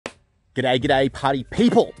G'day party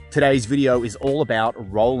people. Today's video is all about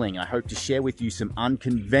rolling. I hope to share with you some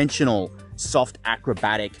unconventional soft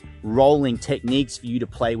acrobatic rolling techniques for you to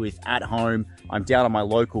play with at home. I'm down on my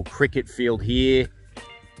local cricket field here.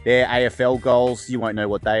 They're AFL goals. You won't know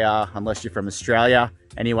what they are unless you're from Australia.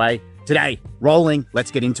 Anyway, today, rolling,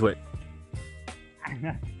 let's get into it.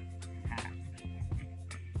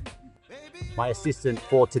 My assistant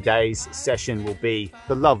for today's session will be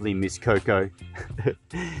the lovely Miss Coco.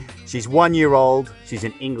 She's 1 year old, she's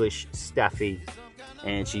an English staffy,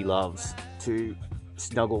 and she loves to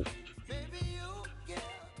snuggle.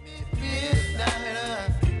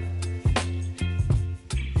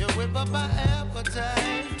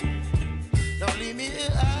 Don't leave me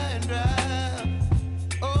here high and dry.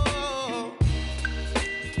 Oh,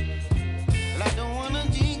 well, I don't wanna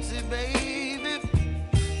jinx it, baby,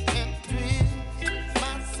 and twist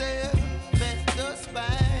myself at the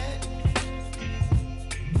spine.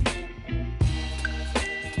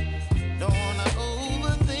 Don't wanna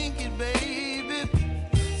overthink it, baby.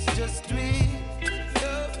 It's just twist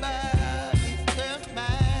your body and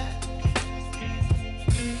mine.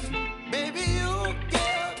 Baby, you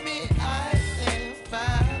give me ice and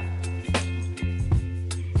fire.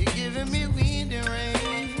 You're giving me wind and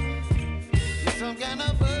rain. You're some kind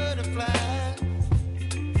of butterfly.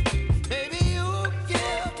 Baby, you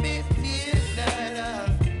give me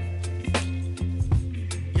midnight.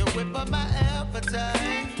 You whip up my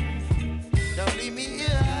appetite. Don't leave me here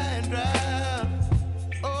high and dry.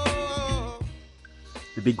 Oh.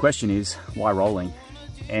 The big question is, why rolling?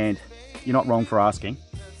 And you're not wrong for asking.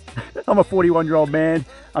 I'm a 41-year-old man.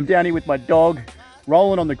 I'm down here with my dog,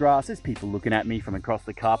 rolling on the grass. There's people looking at me from across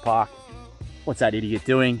the car park. What's that idiot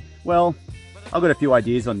doing? Well, I've got a few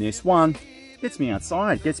ideas on this. One, gets me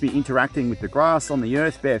outside, gets me interacting with the grass, on the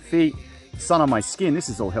earth, bare feet, sun on my skin. This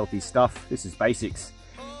is all healthy stuff. This is basics.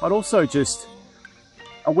 But also just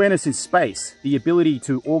awareness in space, the ability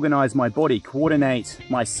to organize my body, coordinate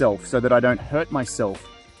myself so that I don't hurt myself,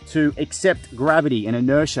 to accept gravity and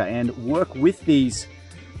inertia and work with these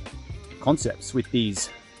concepts, with these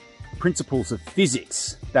principles of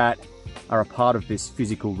physics that are a part of this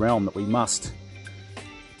physical realm that we must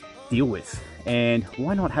deal with. And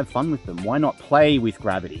why not have fun with them? Why not play with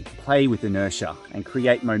gravity, play with inertia, and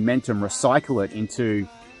create momentum, recycle it into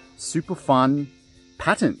super fun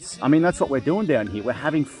patterns? I mean, that's what we're doing down here. We're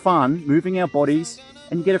having fun, moving our bodies,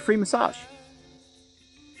 and you get a free massage.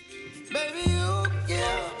 Baby, you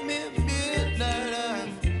give me midnight.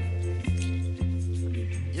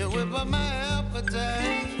 You whip up my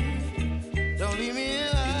appetite. Don't leave me here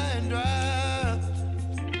high and dry.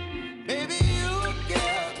 Baby, you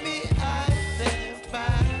give me ice and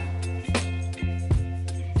fire.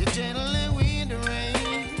 You're channeling wind and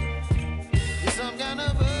rain. You're some kind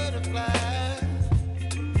of butterfly.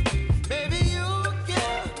 Baby, you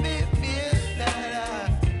give me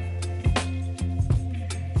midnight.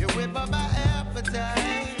 You whip up my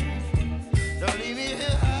appetite. Don't leave me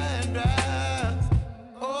here high and dry.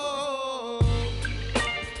 Oh,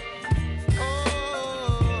 oh,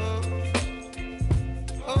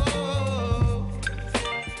 oh,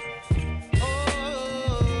 oh,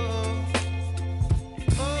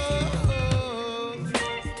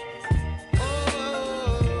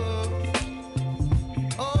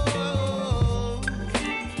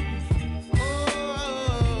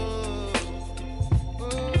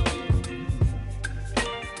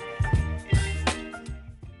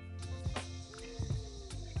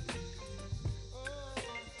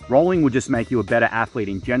 Rolling will just make you a better athlete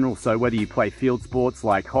in general. So whether you play field sports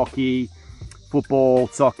like hockey, football,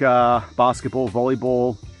 soccer, basketball,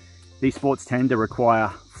 volleyball, these sports tend to require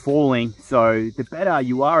falling. So the better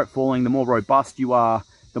you are at falling, the more robust you are,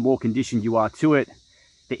 the more conditioned you are to it,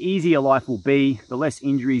 the easier life will be, the less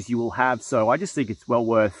injuries you will have. So I just think it's well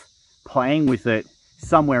worth playing with it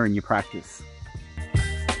somewhere in your practice.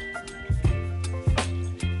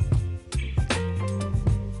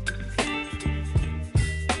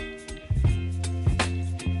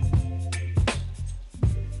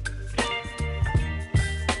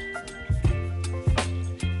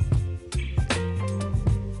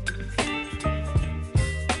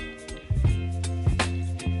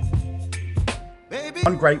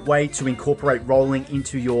 One great way to incorporate rolling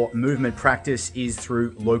into your movement practice is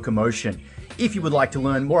through locomotion. If you would like to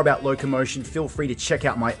learn more about locomotion, feel free to check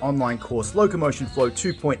out my online course, Locomotion Flow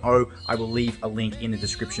 2.0. I will leave a link in the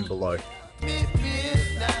description below.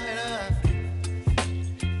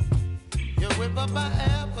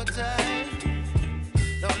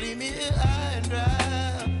 Don't leave me here high and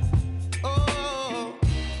dry. Oh,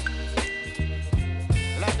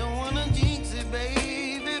 well, I don't wanna jinx it,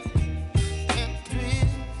 baby, and twist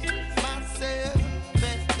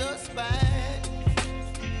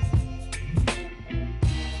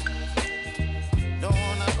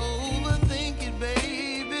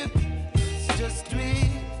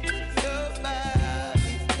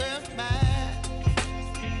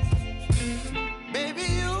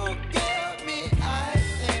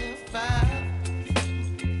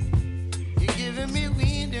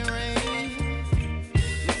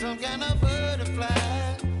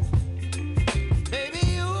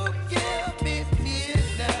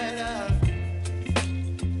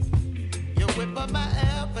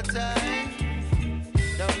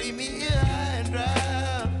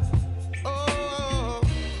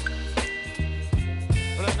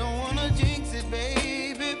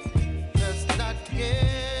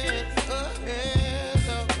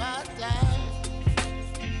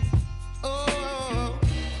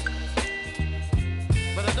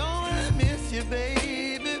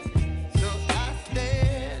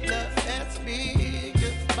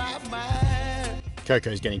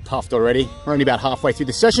Coco's getting puffed already. We're only about halfway through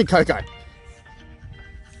the session, Coco.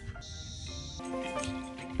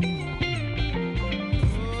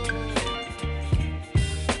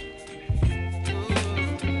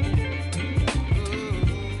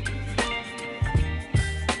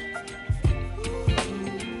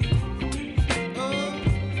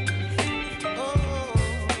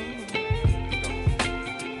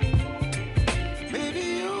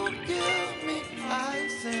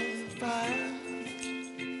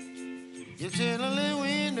 You're chilling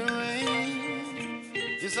when the rain.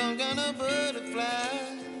 You're some kind of butterfly.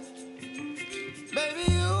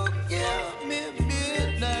 Baby, you give me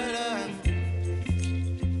midnight.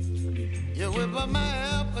 You whip up my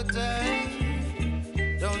appetite.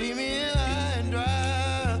 Don't leave me here high and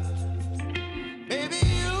dry. Baby,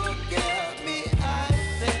 you give me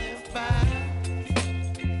ice and fire.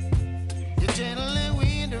 You're channeling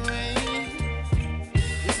wind and rain.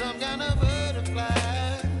 You're some kind of butterfly.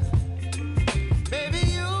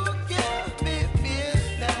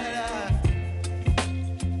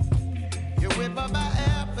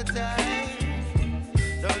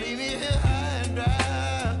 Don't leave me here high and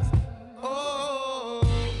dry. Oh,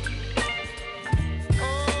 oh,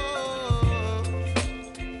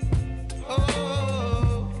 oh,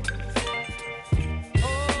 oh,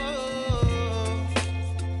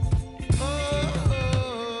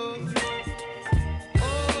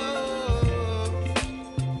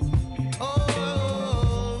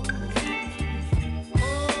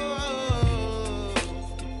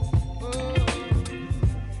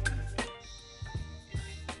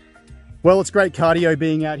 Well, it's great cardio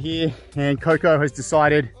being out here, and Coco has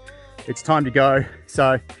decided it's time to go.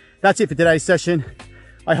 So that's it for today's session.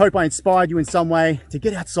 I hope I inspired you in some way to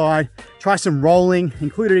get outside, try some rolling,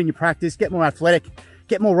 include it in your practice, get more athletic,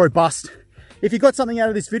 get more robust. If you got something out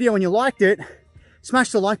of this video and you liked it,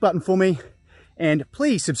 smash the like button for me, and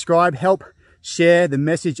please subscribe, help share the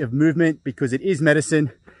message of movement because it is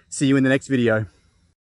medicine. See you in the next video.